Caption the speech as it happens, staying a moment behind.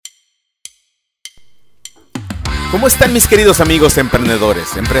¿Cómo están mis queridos amigos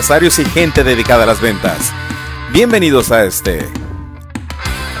emprendedores, empresarios y gente dedicada a las ventas? Bienvenidos a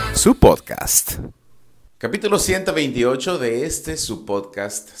su podcast. Capítulo 128 de su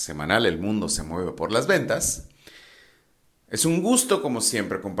podcast semanal El mundo se mueve por las ventas. Es un gusto, como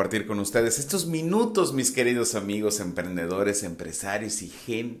siempre, compartir con ustedes estos minutos, mis queridos amigos emprendedores, empresarios y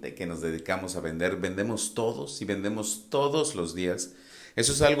gente que nos dedicamos a vender. Vendemos todos y vendemos todos los días.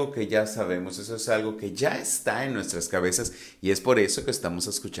 Eso es algo que ya sabemos, eso es algo que ya está en nuestras cabezas y es por eso que estamos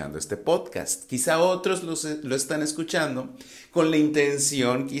escuchando este podcast. Quizá otros lo están escuchando con la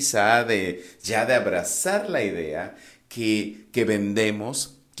intención quizá de abrazar la idea que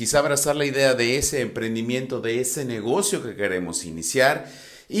vendemos, quizá abrazar la idea de ese emprendimiento, de ese negocio que queremos iniciar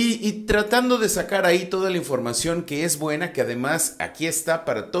y tratando de sacar ahí toda la información que es buena, que además aquí está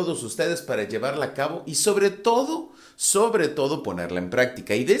para todos ustedes para llevarla a cabo y sobre todo ponerla en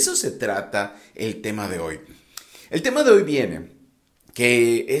práctica. Y de eso se trata el tema de hoy. El tema de hoy viene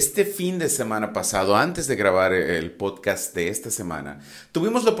que este fin de semana pasado, antes de grabar el podcast de esta semana,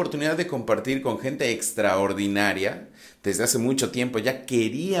 tuvimos la oportunidad de compartir con gente extraordinaria. Desde hace mucho tiempo ya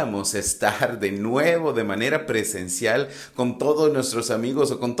queríamos estar de nuevo de manera presencial con todos nuestros amigos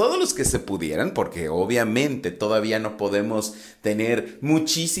o con todos los que se pudieran, porque obviamente todavía no podemos tener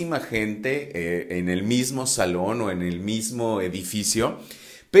muchísima gente en el mismo salón o en el mismo edificio,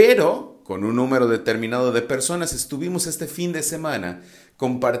 pero con un número determinado de personas estuvimos este fin de semana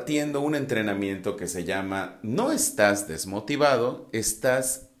compartiendo un entrenamiento que se llama No estás desmotivado,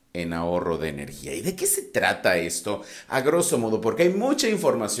 estás en ahorro de energía. ¿Y de qué se trata esto? A grosso modo, porque hay mucha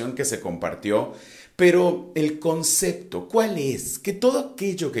información que se compartió, pero el concepto, ¿cuál es? Que todo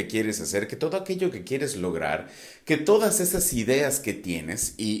aquello que quieres hacer, que todo aquello que quieres lograr, que todas esas ideas que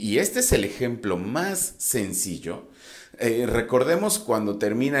tienes, y este es el ejemplo más sencillo. Recordemos cuando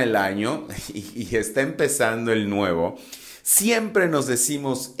termina el año y está empezando el nuevo, siempre nos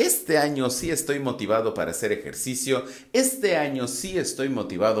decimos, este año sí estoy motivado para hacer ejercicio, este año sí estoy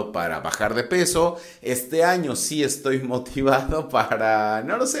motivado para bajar de peso, este año sí estoy motivado para,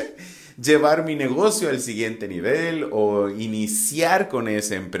 no lo sé, llevar mi negocio al siguiente nivel o iniciar con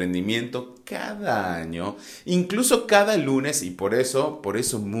ese emprendimiento cada año, incluso cada lunes, y por eso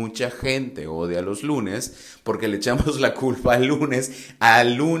mucha gente odia los lunes, porque le echamos la culpa al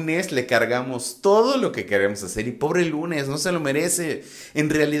lunes le cargamos todo lo que queremos hacer y pobre lunes, no se lo merece. En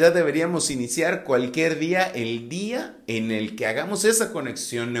realidad deberíamos iniciar cualquier día, el día en el que hagamos esa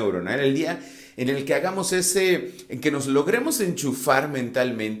conexión neuronal, el día en el que hagamos en que nos logremos enchufar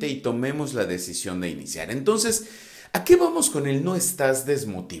mentalmente y tomemos la decisión de iniciar. Entonces, ¿a qué vamos con el no estás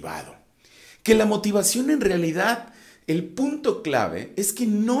desmotivado? Que la motivación en realidad, el punto clave es que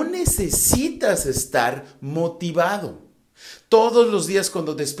no necesitas estar motivado. Todos los días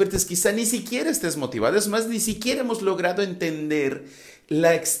cuando despiertes quizá ni siquiera estés motivado, es más, ni siquiera hemos logrado entender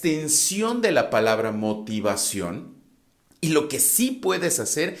la extensión de la palabra motivación. Y lo que sí puedes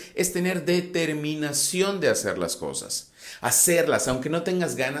hacer es tener determinación de hacer las cosas. Hacerlas, aunque no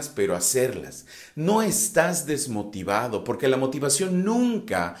tengas ganas, pero hacerlas. No estás desmotivado, porque la motivación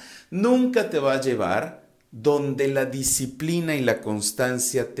nunca te va a llevar donde la disciplina y la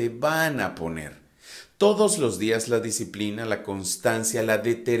constancia te van a poner. Todos los días la disciplina, la constancia, la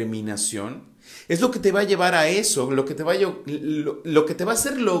determinación es lo que te va a llevar a eso, lo que te va a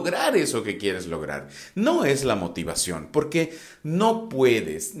hacer lograr eso que quieres lograr. No es la motivación, porque no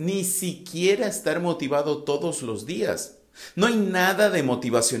puedes ni siquiera estar motivado todos los días. No hay nada de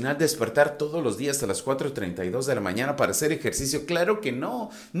motivacional despertar todos los días a las 4:32 de la mañana para hacer ejercicio. Claro que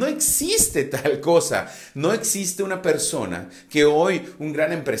no existe tal cosa. No existe una persona que hoy, un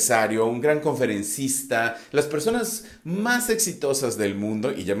gran empresario, un gran conferencista, las personas más exitosas del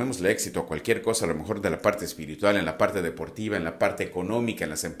mundo, y llamémosle éxito a cualquier cosa, a lo mejor de la parte espiritual, en la parte deportiva, en la parte económica,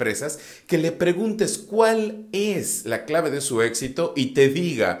 en las empresas, que le preguntes cuál es la clave de su éxito y te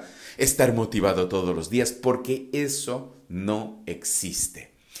diga estar motivado todos los días, porque eso no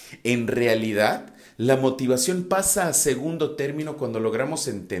existe. En realidad, la motivación pasa a segundo término cuando logramos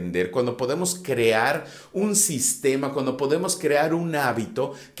entender, cuando podemos crear un sistema, cuando podemos crear un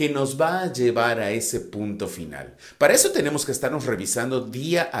hábito que nos va a llevar a ese punto final. Para eso tenemos que estarnos revisando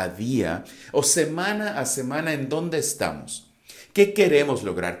día a día o semana a semana en dónde estamos. ¿Qué queremos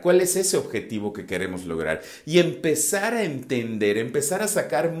lograr? ¿Cuál es ese objetivo que queremos lograr? Y empezar a entender, empezar a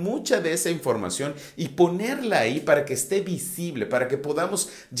sacar mucha de esa información y ponerla ahí para que esté visible, para que podamos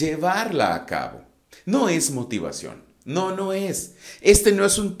llevarla a cabo. No es motivación. No, no es. Este no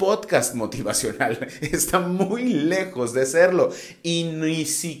es un podcast motivacional. Está muy lejos de serlo. Y ni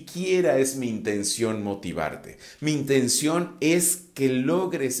siquiera es mi intención motivarte. Mi intención es que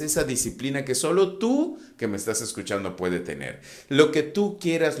logres esa disciplina que solo tú, que me estás escuchando, puede tener. Lo que tú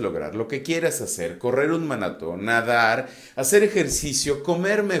quieras lograr, lo que quieras hacer, correr un maratón, nadar, hacer ejercicio,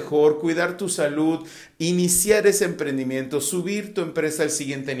 comer mejor, cuidar tu salud, iniciar ese emprendimiento, subir tu empresa al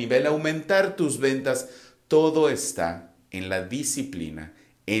siguiente nivel, aumentar tus ventas. Todo está en la disciplina,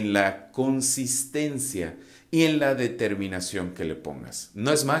 en la consistencia y en la determinación que le pongas.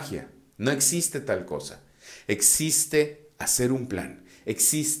 No es magia, no existe tal cosa. Existe hacer un plan,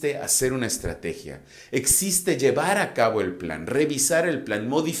 existe hacer una estrategia, existe llevar a cabo el plan, revisar el plan,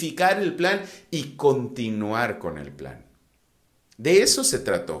 modificar el plan y continuar con el plan. De eso se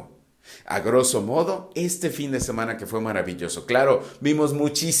trató. A grosso modo, este fin de semana que fue maravilloso. Claro, vimos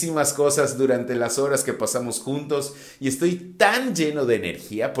muchísimas cosas durante las horas que pasamos juntos y estoy tan lleno de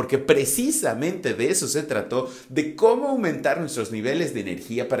energía porque precisamente de eso se trató, de cómo aumentar nuestros niveles de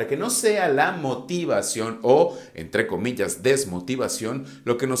energía para que no sea la motivación o, entre comillas, desmotivación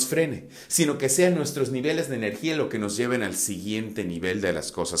lo que nos frene, sino que sean nuestros niveles de energía lo que nos lleven al siguiente nivel de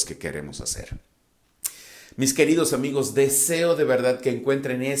las cosas que queremos hacer. Mis queridos amigos, deseo de verdad que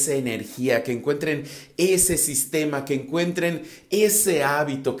encuentren esa energía, que encuentren ese sistema, que encuentren ese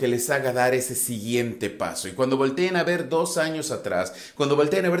hábito que les haga dar ese siguiente paso. Y cuando volteen a ver 2 años atrás, cuando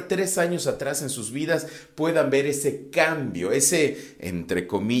volteen a ver 3 años atrás en sus vidas, puedan ver ese cambio, ese, entre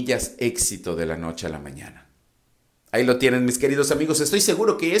comillas, éxito de la noche a la mañana. Ahí lo tienen, mis queridos amigos. Estoy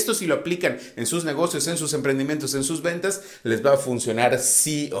seguro que esto, si lo aplican en sus negocios, en sus emprendimientos, en sus ventas, les va a funcionar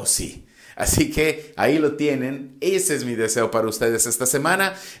sí o sí. Así que ahí lo tienen, ese es mi deseo para ustedes esta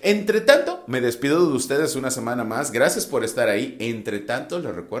semana. Entre tanto, me despido de ustedes una semana más, gracias por estar ahí. Entre tanto,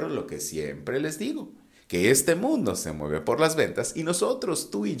 les recuerdo lo que siempre les digo, que este mundo se mueve por las ventas y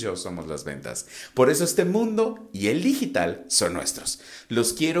nosotros, tú y yo, somos las ventas. Por eso este mundo y el digital son nuestros.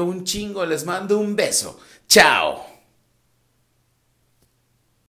 Los quiero un chingo, les mando un beso. ¡Chao!